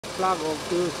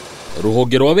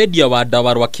Ruhonge rwa wendia wa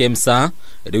ndawa rwa KEMSA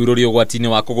riu ruri ugwati-ini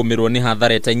wa kugumiirwo ni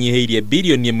hathara itanyihiirie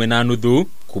mbirioni 1.5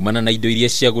 kumana na indo iria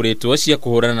ciaguritwo cia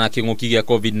kuhurana na king'uki gia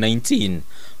COVID-19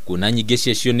 kuna nyingi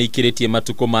ciacio ni ikiritie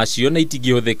matuko macio na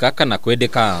itingihũthĩka kana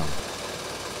kwendeka.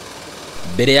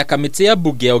 Mbere ya kamiti ya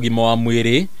mbunge ya ugima wa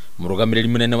mwiri, Murugamiriri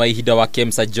munene wa ihinda wa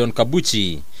KEMSA John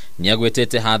Kabuchi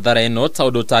niagwetete hathara eno ta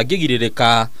undu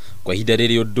tangigiririka kwa ihinda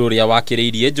riri undu uria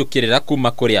wakiriirie njukirira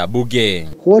kuma kuri ambunge.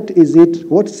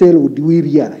 What sale would we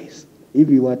realize if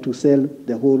we were to sell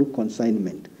the whole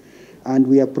consignment? And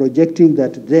we are projecting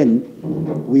that then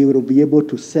we will be able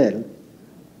to sell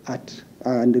at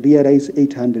and realize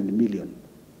 800 million.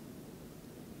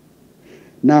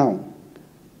 Now,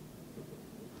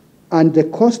 and the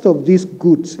cost of these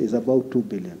goods is about 2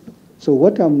 billion. So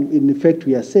what in effect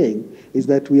we are saying is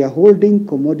that we are holding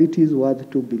commodities worth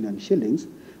 2 billion shillings,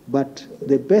 but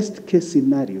the best case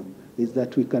scenario is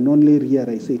that we can only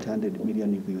realize 800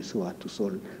 million if we were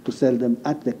to sell them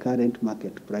at the current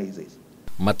market prices.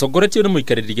 Matongoretio ni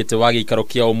muikaririgite wa giikaro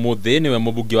kia umuthi niwe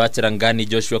mubunge wa Cherangani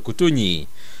Joshua Kutunyi.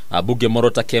 Abunge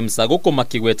morota KEMSA guko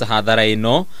makigweta hathara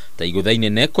ino ta igutha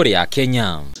inene kuri ya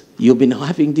Kenya. You've been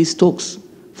having these talks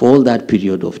for all that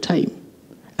period of time,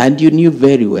 and you knew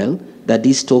very well that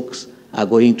these talks are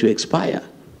going to expire.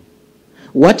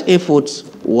 What efforts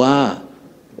were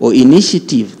or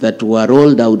initiatives that were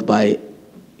rolled out by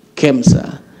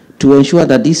KEMSA to ensure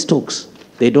that these stocks,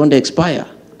 they don't expire?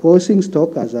 Closing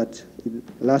stock as at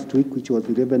last week, which was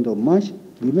 11th of March,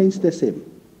 remains the same.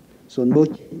 So no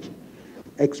change.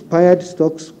 Expired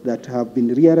stocks that have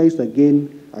been realized again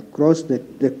across the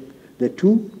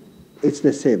two, it's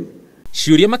the same.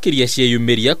 Ciuria makiria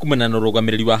cieyumiria kumana na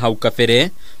Murugamiriri wa hau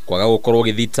kabere kwaga gukorwo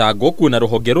githitangwo kuona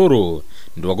ruhonge ruru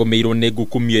ndwagumiirwo ni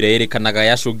ngukumio irikanaga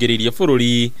yacungiririe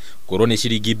bururi korwo ni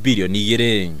ciringi mbirioni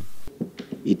 2.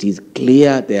 It is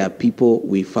clear there are people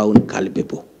we found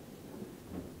culpable,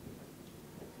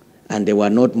 and there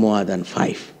were not more than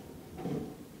 5.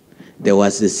 There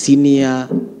was the senior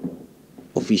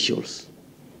officials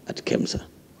at KEMSA.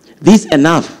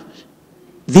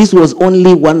 This was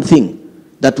only one thing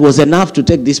that was enough to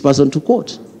take this person to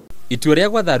court. Itua ria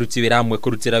gwatha aruti wira amwe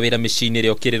kurutira wira micini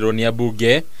iria ukirirwo ni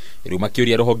ambunge riu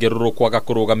makiuria ruhonge ruru kwaga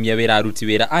kurugamia wira aruti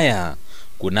wira aya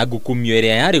kuna ngukumio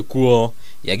iria yari kuo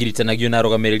yagiritanagio na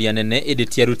arugamiriri anene indi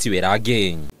ti aruti wira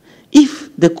angi. If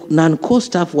the non-core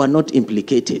staff were not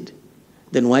implicated,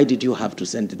 then why did you have to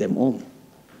send them home?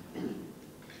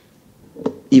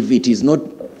 If it is not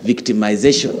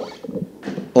victimization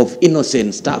of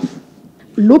innocent staff.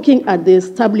 Looking at the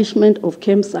establishment of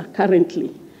KEMSA currently,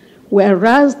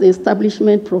 whereas the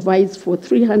establishment provides for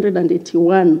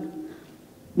 381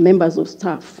 members of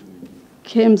staff,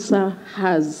 KEMSA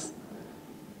has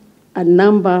a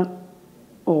number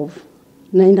of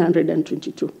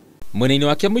 922. Munene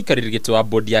wake muikaririgite wa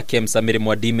bodi ya KEMSA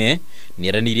Mirimo Ndime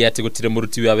nieranirie ati gutire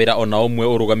muruti wa wira ona umwe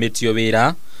urugamitio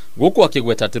wira guku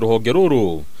akigweta ati ruhonge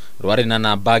ruru rwari na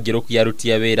namba ngiruku ya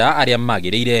aruti a wira aria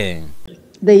magiriire.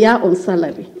 They are on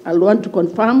salary. I want to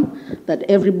confirm that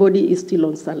everybody is still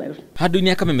on salary. Handu-ini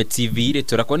ya Kameme TV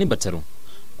ritora kwa ni Bataru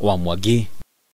wa Mwangi.